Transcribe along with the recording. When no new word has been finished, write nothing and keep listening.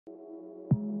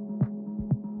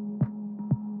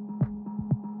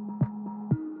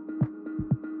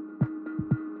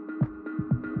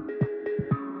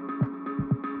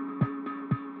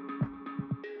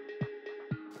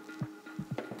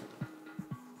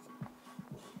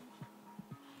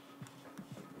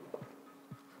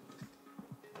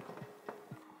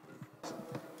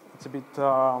It's a bit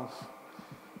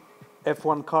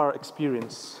F1 car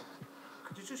experience.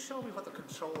 Could you just show me what the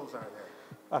controls are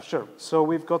there? Sure. So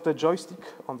we've got the joystick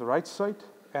on the right side,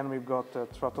 and we've got the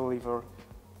throttle lever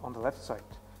on the left side.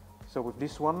 So with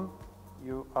this one,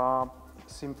 you are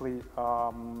simply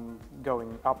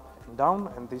going up and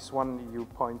down, and this one you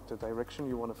point the direction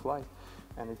you want to fly,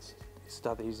 and it's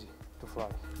that easy to fly.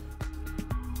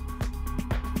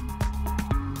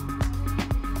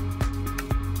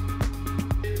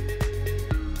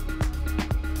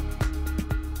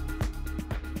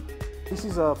 This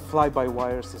is a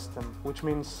fly-by-wire system, which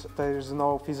means there is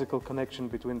no physical connection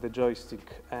between the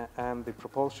joystick and the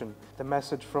propulsion. The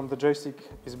message from the joystick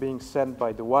is being sent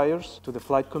by the wires to the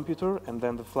flight computer, and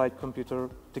then the flight computer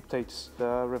dictates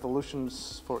the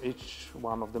revolutions for each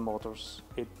one of the motors.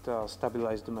 It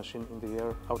stabilizes the machine in the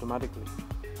air automatically.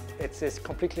 It's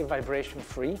completely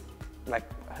vibration-free. Like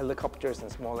helicopters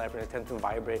and small airplanes tend to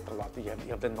vibrate a lot. You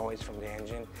have the noise from the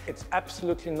engine. It's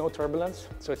absolutely no turbulence,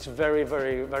 so it's very,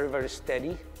 very, very, very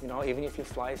steady. You know, even if you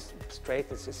fly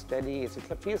straight, it's steady. It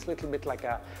feels a little bit like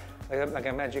a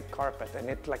magic carpet, and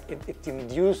it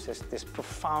induces this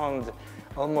profound,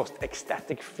 almost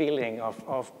ecstatic feeling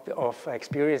of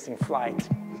experiencing flight.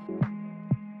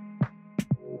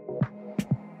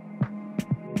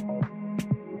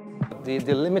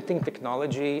 The limiting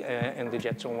technology in the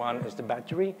Jetson 1 is the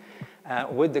battery.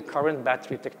 With the current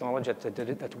battery technology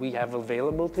that we have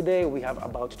available today, we have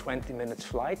about 20 minutes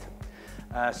flight.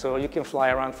 So you can fly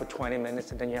around for 20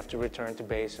 minutes and then you have to return to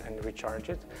base and recharge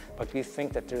it. But we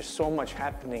think that there's so much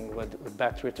happening with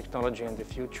battery technology in the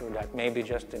future that maybe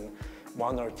just in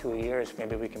 1 or 2 years,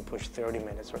 maybe we can push 30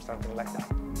 minutes or something like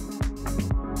that.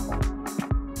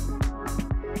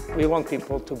 We want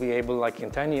people to be able, like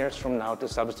in 10 years from now, to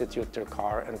substitute their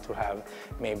car and to have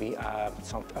maybe a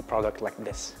product like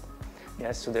this.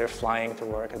 Yes, so they're flying to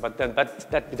work, but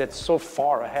that's so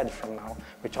far ahead from now.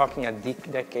 We're talking a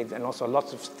decade, and also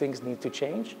lots of things need to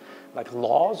change, like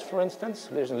laws, for instance.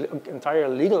 There's an entire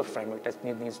legal framework that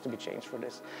needs to be changed for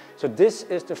this. So this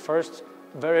is the first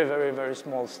very, very, very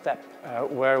small step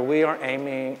where we are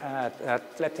aiming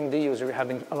at letting the user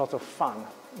having a lot of fun.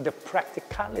 The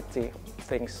practicality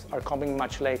things are coming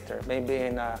much later, maybe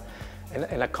in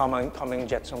a coming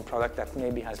Jetson product that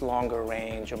maybe has longer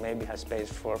range or maybe has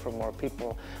space for more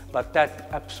people. But that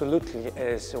absolutely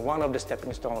is one of the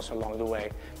stepping stones along the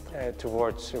way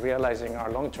towards realizing our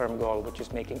long-term goal, which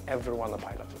is making everyone a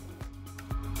pilot.